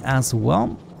rolling as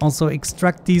well. Also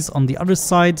extract these on the other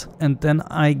side and then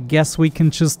I guess we can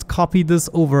just copy this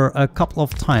over a couple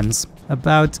of times.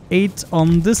 About 8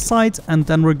 on this side and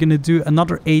then we're gonna do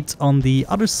another 8 on the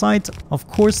other side. Of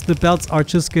course the belts are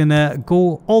just gonna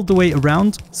go all the way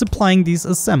around supplying these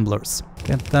assemblers.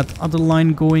 Get that other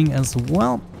line going as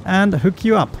well and hook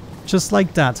you up. Just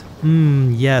like that.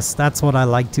 Yes, that's what I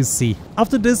like to see.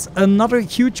 After this, another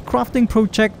huge crafting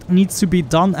project needs to be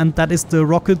done and that is the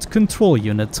rocket control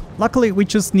unit. Luckily, we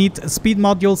just need speed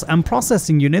modules and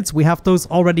processing units. We have those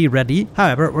already ready.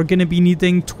 However, we're going to be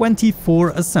needing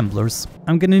 24 assemblers.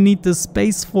 I'm going to need the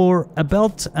space for a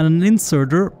belt and an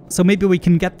inserter. So maybe we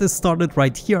can get this started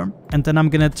right here. And then I'm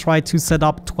going to try to set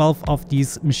up 12 of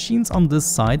these machines on this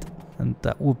side. And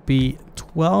that would be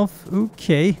 12.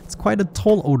 Okay, it's quite a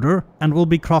tall order. And we'll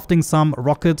be crafting some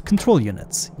rocket control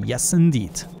units. Yes,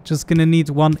 indeed. Just gonna need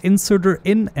one inserter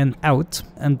in and out.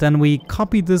 And then we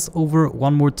copy this over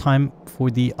one more time for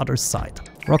the other side.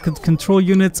 Rocket control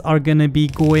units are gonna be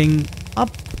going up,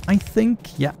 I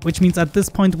think. Yeah, which means at this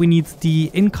point we need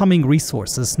the incoming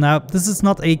resources. Now, this is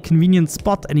not a convenient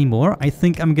spot anymore. I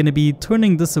think I'm gonna be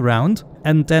turning this around.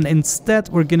 And then instead,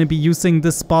 we're going to be using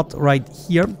this spot right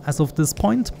here as of this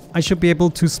point. I should be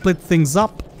able to split things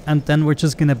up and then we're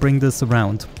just going to bring this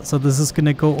around. So this is going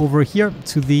to go over here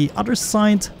to the other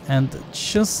side and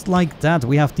just like that,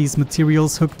 we have these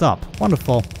materials hooked up.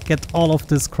 Wonderful. Get all of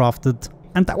this crafted.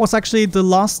 And that was actually the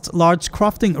last large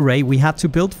crafting array we had to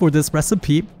build for this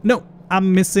recipe. No,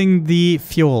 I'm missing the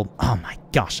fuel. Oh my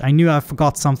gosh, I knew I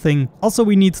forgot something. Also,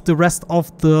 we need the rest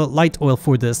of the light oil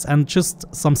for this and just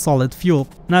some solid fuel.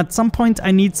 Now, at some point,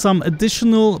 I need some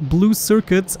additional blue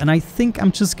circuits, and I think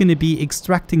I'm just going to be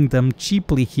extracting them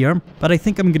cheaply here. But I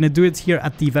think I'm going to do it here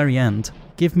at the very end.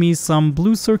 Give me some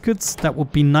blue circuits, that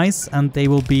would be nice, and they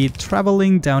will be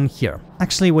traveling down here.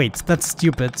 Actually, wait, that's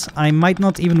stupid. I might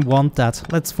not even want that.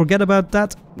 Let's forget about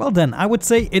that. Well then, I would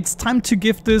say it's time to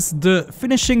give this the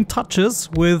finishing touches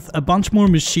with a bunch more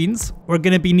machines. We're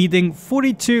gonna be needing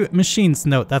 42 machines.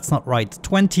 No, that's not right.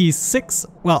 26.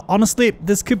 Well, honestly,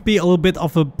 this could be a little bit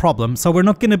of a problem. So we're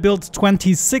not gonna build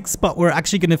 26, but we're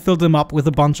actually gonna fill them up with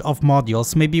a bunch of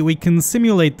modules. Maybe we can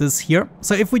simulate this here.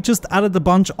 So if we just added a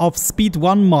bunch of speed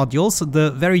 1 modules, the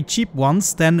very cheap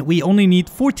ones, then we only need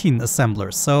 14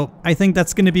 assemblers. So I think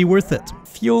that's gonna be worth it.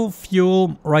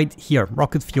 Fuel right here.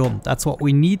 Rocket fuel, that's what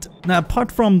we need. Now,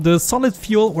 apart from the solid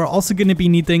fuel, we're also going to be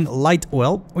needing light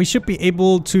oil. We should be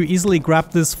able to easily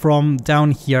grab this from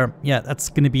down here. Yeah, that's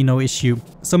going to be no issue.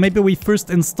 So maybe we first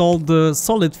install the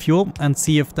solid fuel and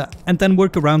see if that, and then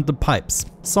work around the pipes.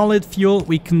 Solid fuel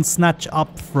we can snatch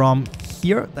up from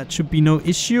here. That should be no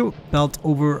issue. Belt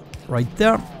over right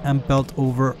there and belt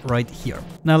over right here.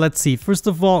 Now let's see. First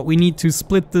of all, we need to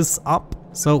split this up.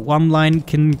 So one line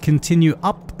can continue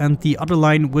up and the other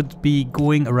line would be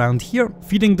going around here,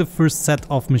 feeding the first set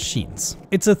of machines.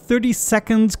 It's a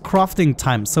 30-second crafting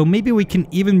time, so maybe we can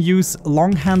even use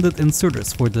long-handed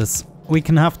inserters for this. We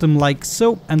can have them like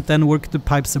so and then work the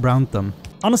pipes around them.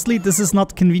 Honestly, this is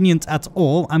not convenient at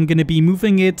all. I'm gonna be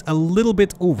moving it a little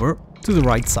bit over to the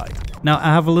right side. Now I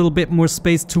have a little bit more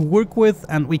space to work with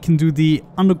and we can do the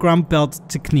underground belt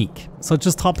technique. So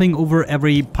just hopping over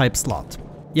every pipe slot.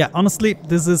 Yeah, honestly,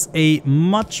 this is a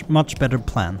much better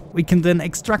plan. We can then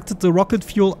extract the rocket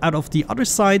fuel out of the other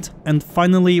side, and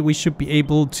finally we should be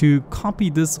able to copy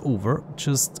this over.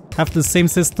 Just have the same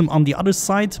system on the other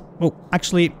side. Oh,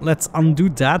 actually, let's undo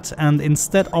that, and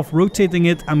instead of rotating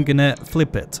it, I'm gonna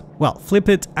flip it. Well, flip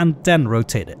it and then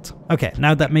rotate it. Okay,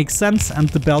 now that makes sense, and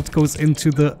the belt goes into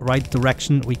the right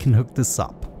direction. We can hook this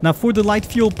up. Now for the light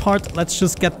fuel part, let's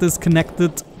just get this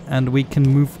connected. And we can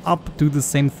move up, do the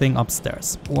same thing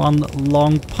upstairs. One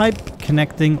long pipe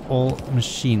connecting all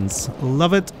machines.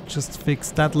 Love it. Just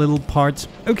fix that little part.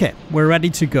 Okay, we're ready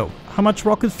to go. How much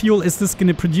rocket fuel is this going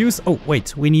to produce? Oh,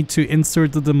 wait, we need to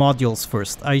insert the modules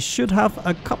first. I should have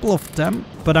a couple of them,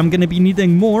 but I'm going to be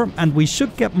needing more, and we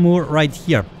should get more right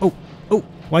here. Oh.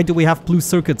 Why do we have blue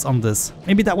circuits on this?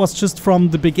 Maybe that was just from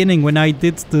the beginning when I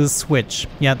did the switch.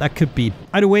 Yeah, that could be.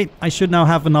 Either way, I should now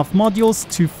have enough modules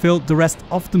to fill the rest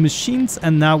of the machines,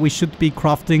 and now we should be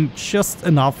crafting just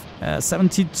enough.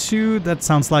 72, that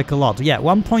sounds like a lot. Yeah,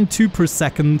 1.2 per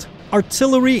second.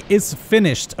 Artillery is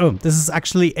finished. Oh, this is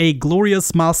actually a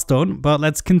glorious milestone, but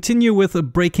let's continue with a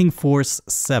braking force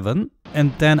 7.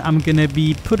 And then I'm gonna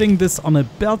be putting this on a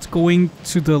belt going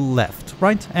to the left,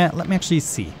 right? Let me actually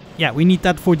see. Yeah, we need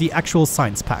that for the actual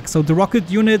science pack. So the rocket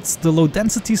units, the low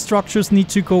density structures need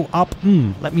to go up.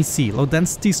 Let me see. Low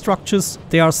density structures,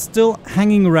 they are still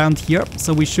hanging around here.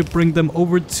 So we should bring them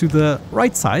over to the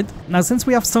right side. Now, since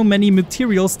we have so many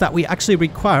materials that we actually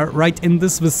require right in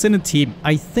this vicinity,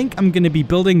 I think I'm going to be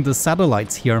building the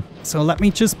satellites here. So let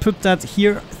me just put that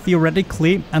here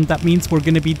theoretically. And that means we're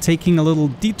going to be taking a little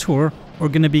detour. We're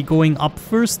going to be going up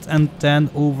first and then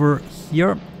over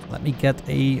here. Let me get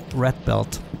a red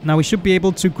belt. Now we should be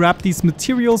able to grab these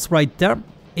materials right there.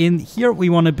 In here we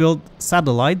want to build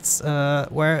satellites.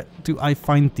 Where do I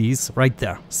find these? Right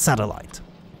there. Satellite.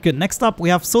 Good. Next up we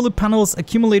have solar panels,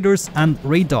 accumulators and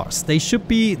radars. They should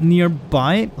be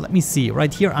nearby. Let me see.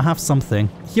 Right here I have something.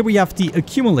 Here we have the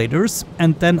accumulators,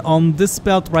 and then on this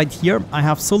belt right here I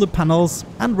have solar panels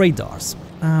and radars.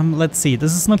 Let's see,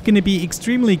 this is not going to be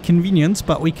extremely convenient,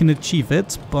 but we can achieve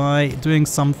it by doing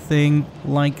something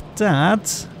like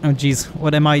that. Oh geez,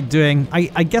 what am I doing?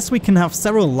 I guess we can have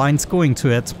several lines going to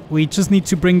it. We just need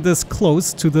to bring this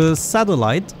close to the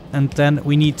satellite, and then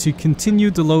we need to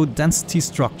continue the low density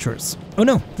structures. Oh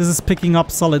no, this is picking up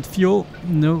solid fuel.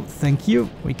 No, thank you.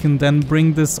 We can then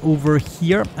bring this over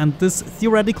here, and this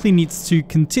theoretically needs to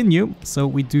continue. So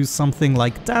we do something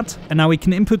like that. And now we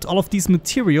can input all of these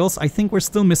materials. I think we're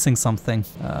still missing something.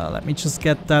 Let me just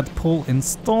get that pole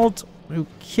installed.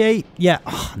 Okay, yeah,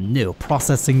 no,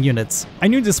 processing units. I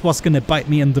knew this was gonna bite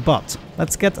me in the butt.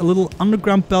 Let's get a little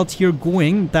underground belt here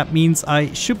going. That means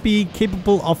I should be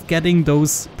capable of getting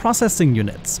those processing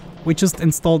units. we just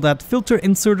install that filter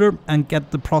inserter and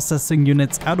get the processing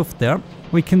units out of there.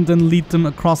 We can then lead them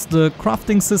across the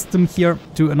crafting system here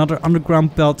to another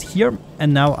underground belt here.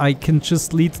 And now I can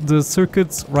just lead the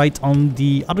circuits right on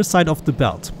the other side of the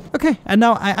belt. Okay, and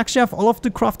now I actually have all of the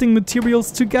crafting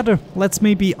materials together. Let's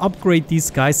maybe upgrade these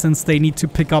guys since they need to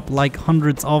pick up like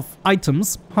hundreds of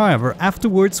items. However,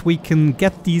 afterwards we can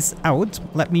get these out.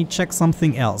 Let me check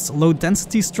something else. Low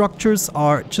density structures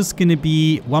are just gonna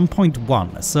be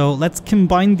 1.1. So let's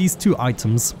combine these two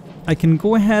items. I can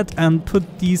go ahead and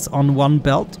put these on one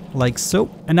belt, like so.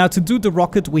 And now to do the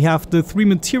rocket, we have the 3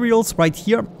 materials right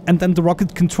here, and then the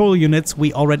rocket control units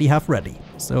we already have ready.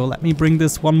 So let me bring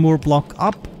this one more block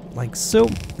up, like so,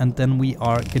 and then we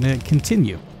are gonna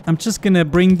continue. I'm just gonna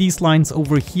bring these lines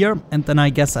over here, and then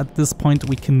I guess at this point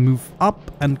we can move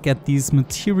up and get these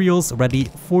materials ready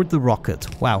for the rocket.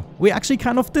 Wow, we actually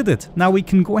kind of did it. Now we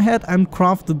can go ahead and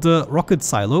craft the rocket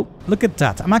silo. Look at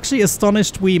that. I'm actually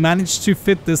astonished we managed to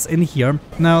fit this in here.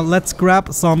 Now let's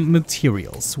grab some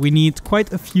materials. We need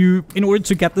quite a few in order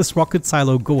to get this rocket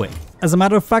silo going. As a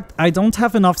matter of fact, I don't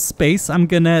have enough space. I'm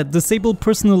gonna disable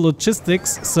personal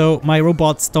logistics so my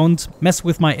robots don't mess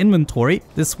with my inventory.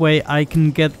 This way I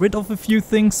can get rid of a few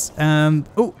things and...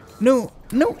 Oh, no,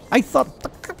 I thought...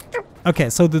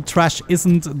 Okay, so the trash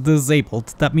isn't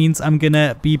disabled. That means I'm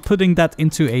gonna be putting that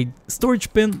into a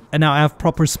storage bin, and now I have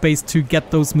proper space to get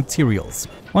those materials.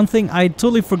 One thing I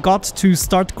totally forgot to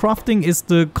start crafting is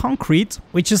the concrete.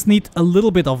 We just need a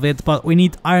little bit of it, but we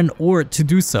need iron ore to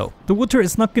do so. The water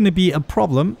is not going to be a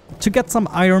problem. To get some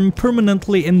iron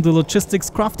permanently in the logistics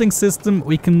crafting system,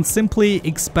 we can simply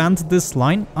expand this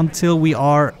line until we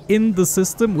are in the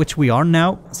system, which we are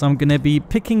now. So I'm going to be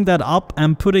picking that up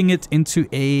and putting it into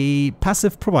a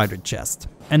passive provider chest.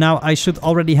 And now I should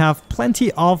already have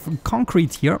plenty of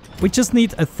concrete here. We just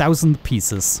need 1,000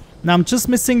 pieces. Now I'm just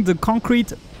missing the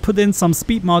concrete, put in some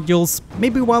speed modules.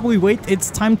 Maybe while we wait, it's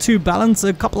time to balance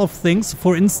a couple of things.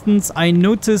 For instance, I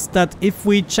noticed that if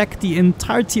we check the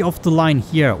entirety of the line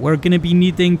here, we're going to be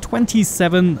needing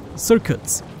 27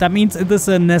 circuits. That means it is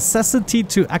a necessity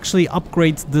to actually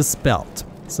upgrade this belt.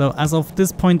 So as of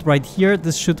this point right here,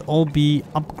 this should all be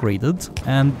upgraded,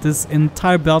 and this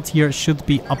entire belt here should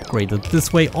be upgraded.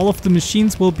 This way all of the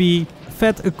machines will be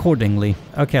fed accordingly.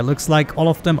 Okay, looks like all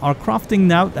of them are crafting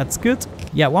now. That's good.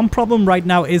 Yeah, one problem right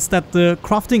now is that the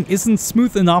crafting isn't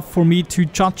smooth enough for me to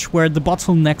judge where the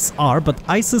bottlenecks are, but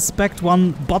I suspect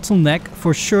one bottleneck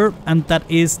for sure, and that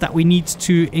is that we need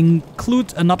to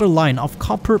include another line of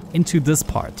copper into this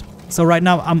part. So right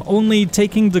now I'm only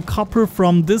taking the copper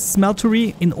from this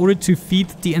smeltery in order to feed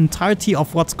the entirety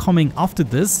of what's coming after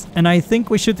this. And I think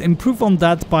we should improve on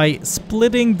that by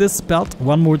splitting this belt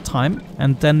one more time.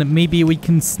 And then maybe we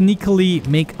can sneakily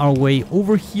make our way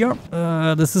over here.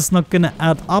 This is not gonna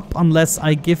add up unless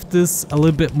I give this a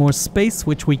little bit more space,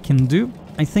 which we can do.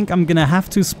 I think I'm gonna have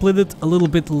to split it a little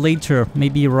bit later,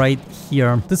 maybe right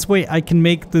here. This way I can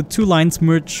make the two lines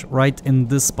merge right in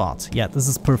this spot. Yeah, this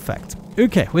is perfect.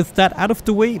 Okay, with that out of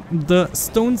the way, the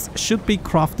stones should be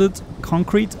crafted.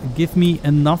 Concrete, give me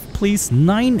enough, please.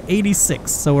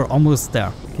 986, so we're almost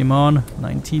there. Come on,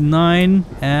 99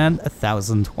 and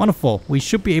 1,000. Wonderful. We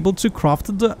should be able to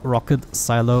craft the rocket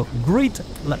silo. Great.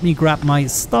 Let me grab my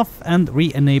stuff and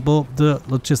re-enable the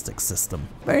logistics system.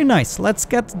 Very nice. Let's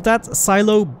get that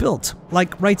silo built.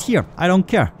 Like right here. I don't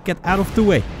care. Get out of the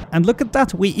way. And look at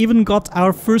that. We even got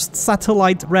our first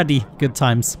satellite ready. Good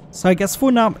times. So I guess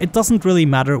for now, it doesn't really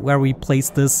matter where we place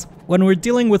this. When we're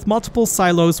dealing with multiple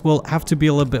silos, we'll have to be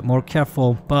a little bit more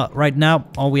careful. But right now,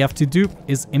 all we have to do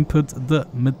is input the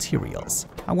materials.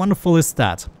 How wonderful is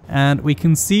that? And we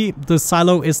can see the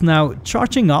silo is now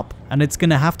charging up, and it's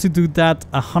gonna have to do that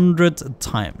 100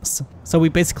 times. So we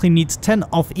basically need 10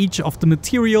 of each of the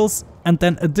materials, and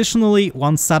then additionally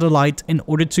 1 satellite in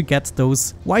order to get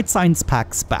those white science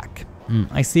packs back.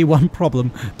 I see one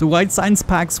problem. The white science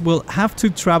packs will have to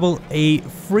travel a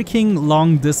freaking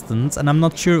long distance, and I'm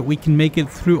not sure we can make it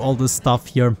through all this stuff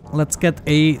here. Let's get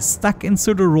a stack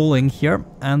inserter rolling here,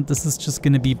 and this is just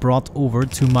going to be brought over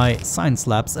to my science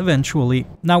labs eventually.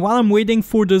 Now, while I'm waiting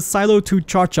for the silo to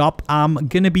charge up, I'm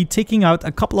going to be taking out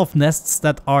a couple of nests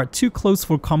that are too close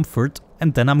for comfort,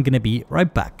 and then I'm gonna be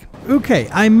right back. Okay,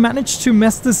 I managed to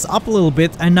mess this up a little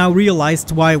bit and now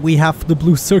realized why we have the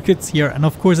blue circuits here, and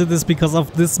of course it is because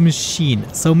of this machine.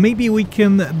 So maybe we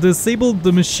can disable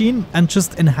the machine and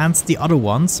just enhance the other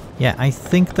ones. Yeah, I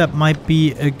think that might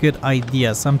be a good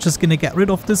idea. So I'm just gonna get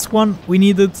rid of this one. We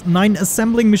needed 9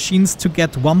 assembling machines to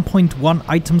get 1.1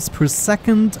 items per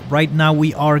second. Right now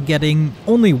we are getting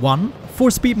only 1. 4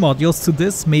 speed modules to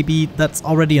this, maybe that's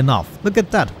already enough. Look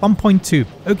at that, 1.2.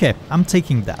 Okay, I'm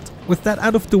taking that. With that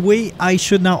out of the way, I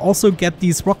should now also get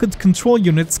these rocket control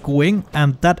units going,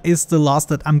 and that is the last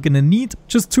that I'm gonna need.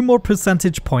 Just 2 more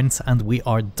percentage points and we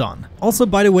are done. Also,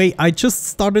 by the way, I just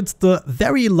started the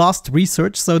very last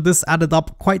research, so this added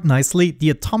up quite nicely, the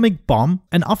atomic bomb,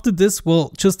 and after this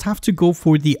we'll just have to go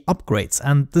for the upgrades,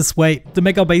 and this way the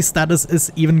Megabase status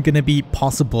is even gonna be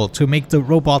possible to make the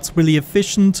robots really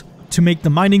efficient, to make the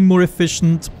mining more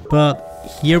efficient, but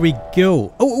here we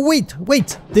go. Oh,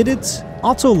 wait, did it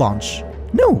auto launch?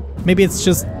 No, maybe it's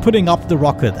just putting up the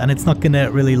rocket and it's not gonna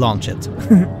really launch it.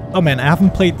 Oh man, I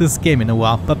haven't played this game in a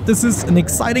while, but this is an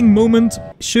exciting moment.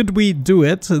 Should we do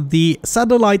it? The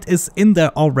satellite is in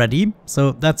there already,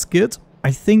 so that's good.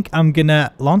 I think I'm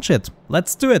gonna launch it.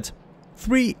 Let's do it.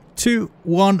 3, 2,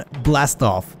 1, blast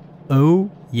off. Oh,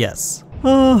 yes.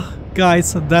 Oh,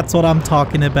 guys, that's what I'm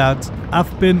talking about.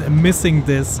 I've been missing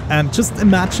this, and just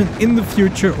imagine in the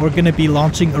future we're gonna be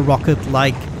launching a rocket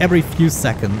like every few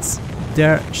seconds.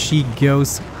 There she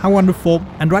goes. How wonderful.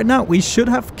 And right now we should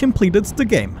have completed the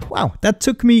game. Wow, that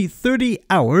took me 30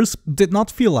 hours. Did not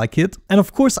feel like it. And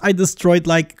of course I destroyed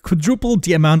like quadruple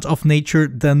the amount of nature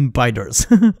than biters.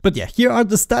 But yeah, here are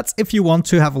the stats if you want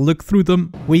to have a look through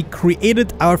them. We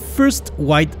created our first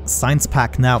white science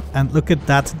pack now. And look at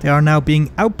that. They are now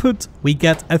being output. We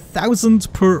get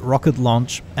 1,000 per rocket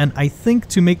launch. And I think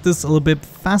to make this a little bit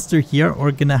faster here,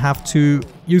 we're gonna have to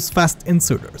use fast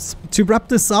inserters. To wrap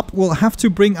this up, we'll have to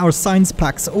bring our science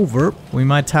packs over. We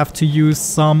might have to use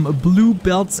some blue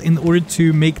belts in order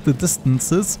to make the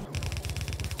distances.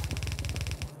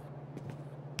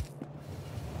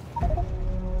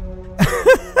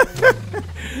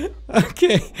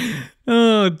 Okay.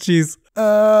 Oh, jeez.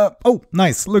 Oh,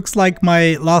 nice. Looks like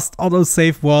my last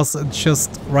autosave was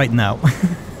just right now.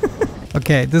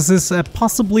 Okay, this is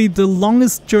possibly the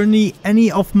longest journey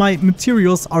any of my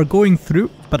materials are going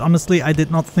through, but honestly I did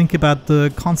not think about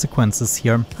the consequences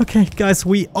here. Okay guys,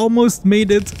 we almost made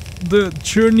it. The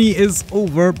journey is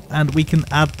over and we can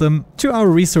add them to our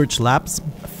research labs.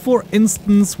 For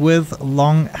instance, with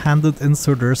long-handed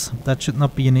inserters, that should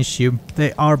not be an issue.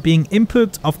 They are being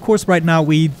input. Of course right now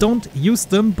we don't use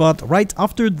them, but right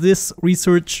after this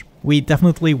research we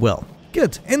definitely will.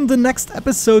 Good. In the next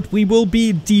episode, we will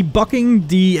be debugging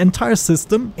the entire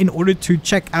system in order to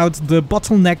check out the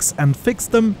bottlenecks and fix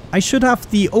them. I should have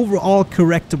the overall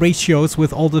correct ratios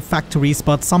with all the factories,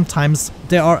 but sometimes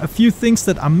there are a few things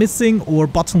that are missing or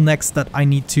bottlenecks that I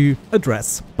need to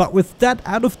address. But with that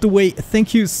out of the way,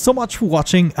 thank you so much for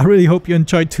watching. I really hope you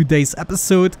enjoyed today's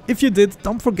episode. If you did,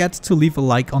 don't forget to leave a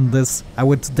like on this. I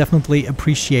would definitely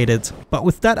appreciate it. But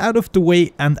with that out of the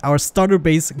way and our starter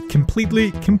base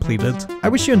completely completed, I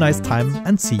wish you a nice time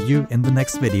and see you in the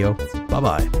next video. Bye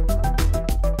bye.